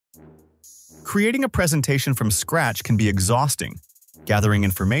Creating a presentation from scratch can be exhausting. Gathering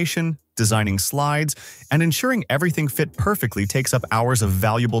information, designing slides, and ensuring everything fit perfectly takes up hours of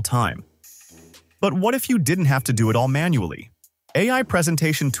valuable time. But what if you didn't have to do it all manually? AI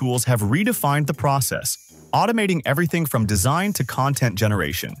presentation tools have redefined the process, automating everything from design to content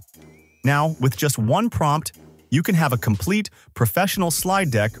generation. Now, with just one prompt, you can have a complete, professional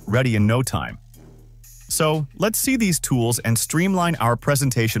slide deck ready in no time. So, let's see these tools and streamline our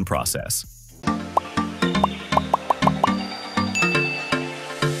presentation process.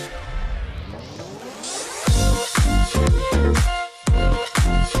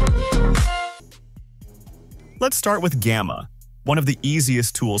 Let's start with Gamma, one of the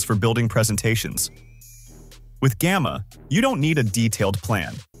easiest tools for building presentations. With Gamma, you don't need a detailed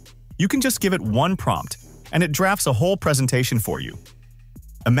plan. You can just give it one prompt, and it drafts a whole presentation for you.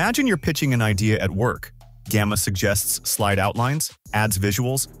 Imagine you're pitching an idea at work. Gamma suggests slide outlines, adds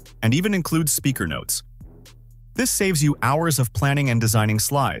visuals, and even includes speaker notes. This saves you hours of planning and designing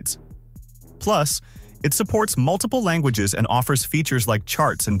slides. Plus, it supports multiple languages and offers features like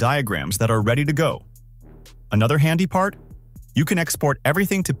charts and diagrams that are ready to go. Another handy part? You can export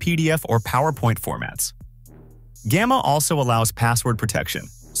everything to PDF or PowerPoint formats. Gamma also allows password protection,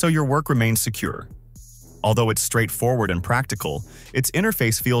 so your work remains secure. Although it's straightforward and practical, its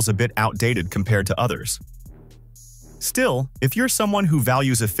interface feels a bit outdated compared to others. Still, if you're someone who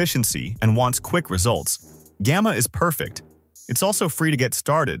values efficiency and wants quick results, Gamma is perfect. It's also free to get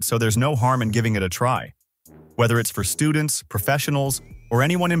started, so there's no harm in giving it a try. Whether it's for students, professionals, or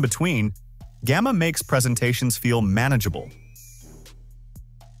anyone in between, Gamma makes presentations feel manageable.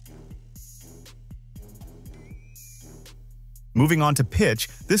 Moving on to Pitch,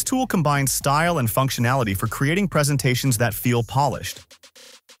 this tool combines style and functionality for creating presentations that feel polished.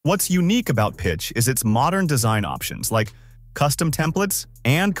 What's unique about Pitch is its modern design options like custom templates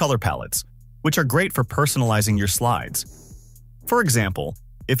and color palettes, which are great for personalizing your slides. For example,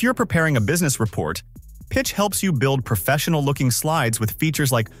 if you're preparing a business report, Pitch helps you build professional-looking slides with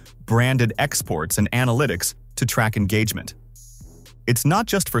features like branded exports and analytics to track engagement. It's not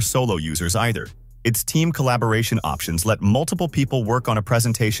just for solo users either. Its team collaboration options let multiple people work on a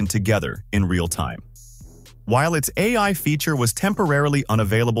presentation together in real time. While its AI feature was temporarily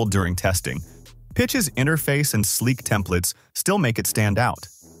unavailable during testing, Pitch's interface and sleek templates still make it stand out.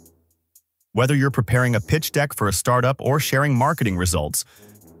 Whether you're preparing a pitch deck for a startup or sharing marketing results,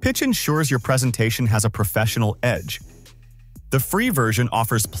 Pitch ensures your presentation has a professional edge. The free version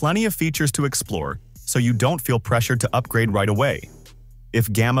offers plenty of features to explore, so you don't feel pressured to upgrade right away.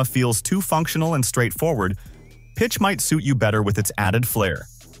 If Gamma feels too functional and straightforward, Pitch might suit you better with its added flair.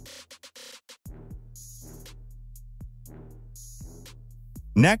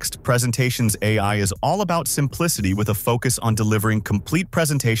 Next, Presentations AI is all about simplicity with a focus on delivering complete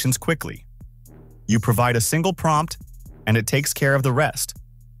presentations quickly. You provide a single prompt, and it takes care of the rest,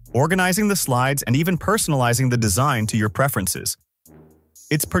 organizing the slides and even personalizing the design to your preferences.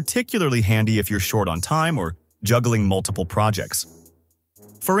 It's particularly handy if you're short on time or juggling multiple projects.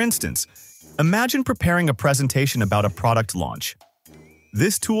 For instance, imagine preparing a presentation about a product launch.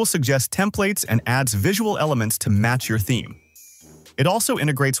 This tool suggests templates and adds visual elements to match your theme. It also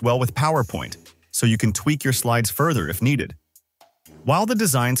integrates well with PowerPoint, so you can tweak your slides further if needed. While the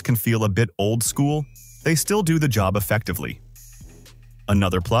designs can feel a bit old school, they still do the job effectively.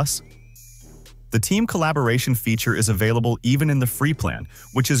 Another plus? The team collaboration feature is available even in the free plan,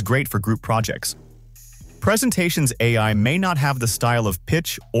 which is great for group projects. Presentations AI may not have the style of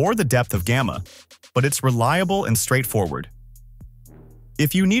Pitch or the depth of Gamma, but it's reliable and straightforward.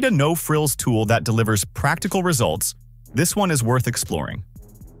 If you need a no-frills tool that delivers practical results, this one is worth exploring.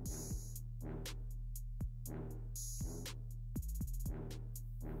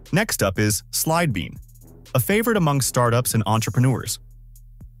 Next up is SlideBean, a favorite among startups and entrepreneurs.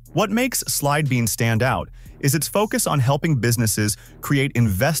 What makes SlideBean stand out is its focus on helping businesses create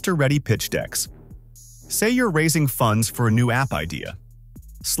investor-ready pitch decks. Say you're raising funds for a new app idea.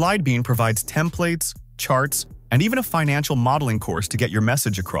 SlideBean provides templates, charts, and even a financial modeling course to get your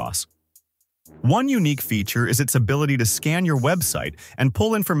message across. One unique feature is its ability to scan your website and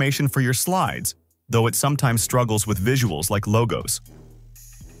pull information for your slides, though it sometimes struggles with visuals like logos.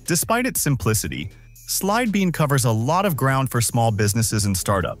 Despite its simplicity, SlideBean covers a lot of ground for small businesses and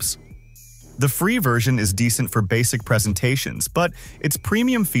startups. The free version is decent for basic presentations, but its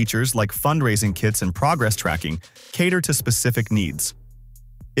premium features like fundraising kits and progress tracking cater to specific needs.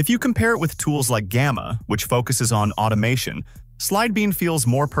 If you compare it with tools like Gamma, which focuses on automation, SlideBean feels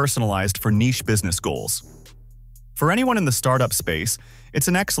more personalized for niche business goals. For anyone in the startup space, it's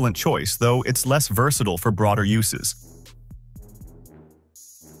an excellent choice, though it's less versatile for broader uses.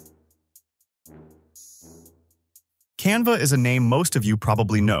 Canva is a name most of you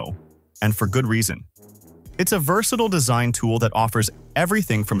probably know, and for good reason. It's a versatile design tool that offers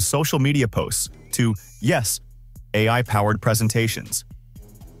everything from social media posts to, yes, AI-powered presentations.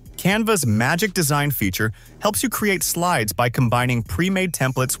 Canva's magic design feature helps you create slides by combining pre-made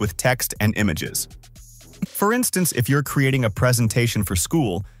templates with text and images. For instance, if you're creating a presentation for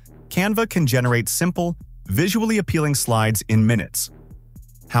school, Canva can generate simple, visually appealing slides in minutes.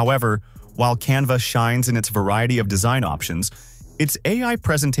 However, while Canva shines in its variety of design options, its AI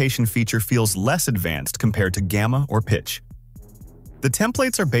presentation feature feels less advanced compared to Gamma or Pitch. The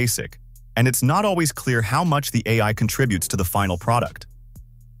templates are basic, and it's not always clear how much the AI contributes to the final product.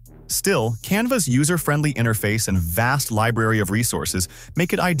 Still, Canva's user-friendly interface and vast library of resources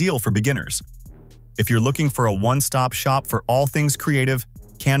make it ideal for beginners. If you're looking for a one-stop shop for all things creative,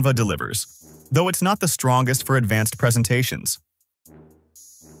 Canva delivers, though it's not the strongest for advanced presentations.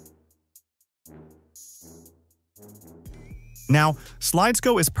 Now,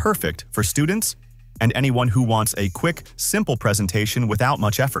 SlidesGo is perfect for students and anyone who wants a quick, simple presentation without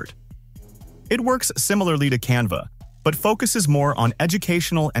much effort. It works similarly to Canva, but focuses more on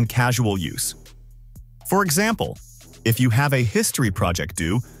educational and casual use. For example, if you have a history project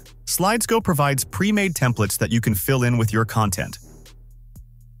due, SlidesGo provides pre-made templates that you can fill in with your content.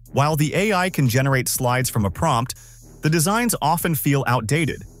 While the AI can generate slides from a prompt, the designs often feel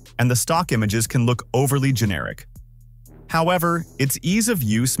outdated, and the stock images can look overly generic. However, its ease of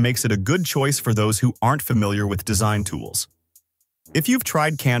use makes it a good choice for those who aren't familiar with design tools. If you've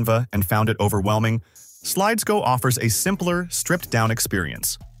tried Canva and found it overwhelming, SlidesGo offers a simpler, stripped-down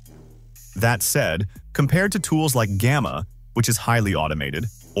experience. That said, compared to tools like Gamma, which is highly automated,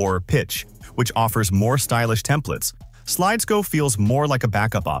 or Pitch, which offers more stylish templates, SlidesGo feels more like a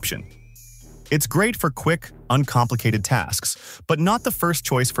backup option. It's great for quick, uncomplicated tasks, but not the first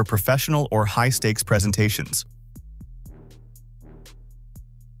choice for professional or high-stakes presentations.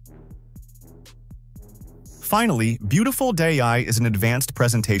 Finally, Beautiful.ai is an advanced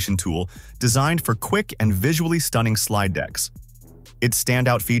presentation tool designed for quick and visually stunning slide decks. Its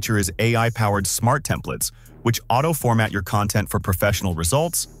standout feature is AI-powered smart templates, which auto-format your content for professional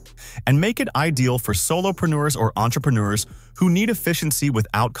results and make it ideal for solopreneurs or entrepreneurs who need efficiency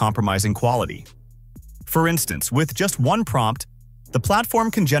without compromising quality. For instance, with just one prompt, the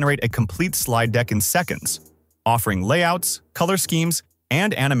platform can generate a complete slide deck in seconds, offering layouts, color schemes,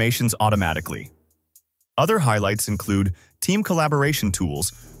 and animations automatically. Other highlights include team collaboration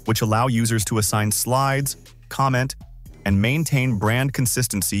tools, which allow users to assign slides, comment, and maintain brand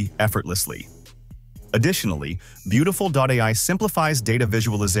consistency effortlessly. Additionally, Beautiful.ai simplifies data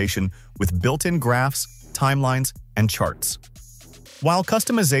visualization with built-in graphs, timelines, and charts. While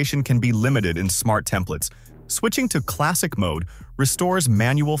customization can be limited in smart templates, switching to classic mode restores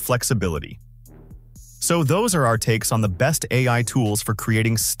manual flexibility. So those are our takes on the best AI tools for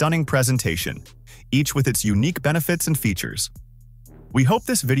creating stunning presentation, each with its unique benefits and features. We hope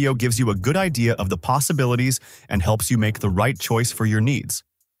this video gives you a good idea of the possibilities and helps you make the right choice for your needs.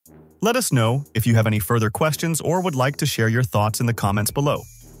 Let us know if you have any further questions or would like to share your thoughts in the comments below.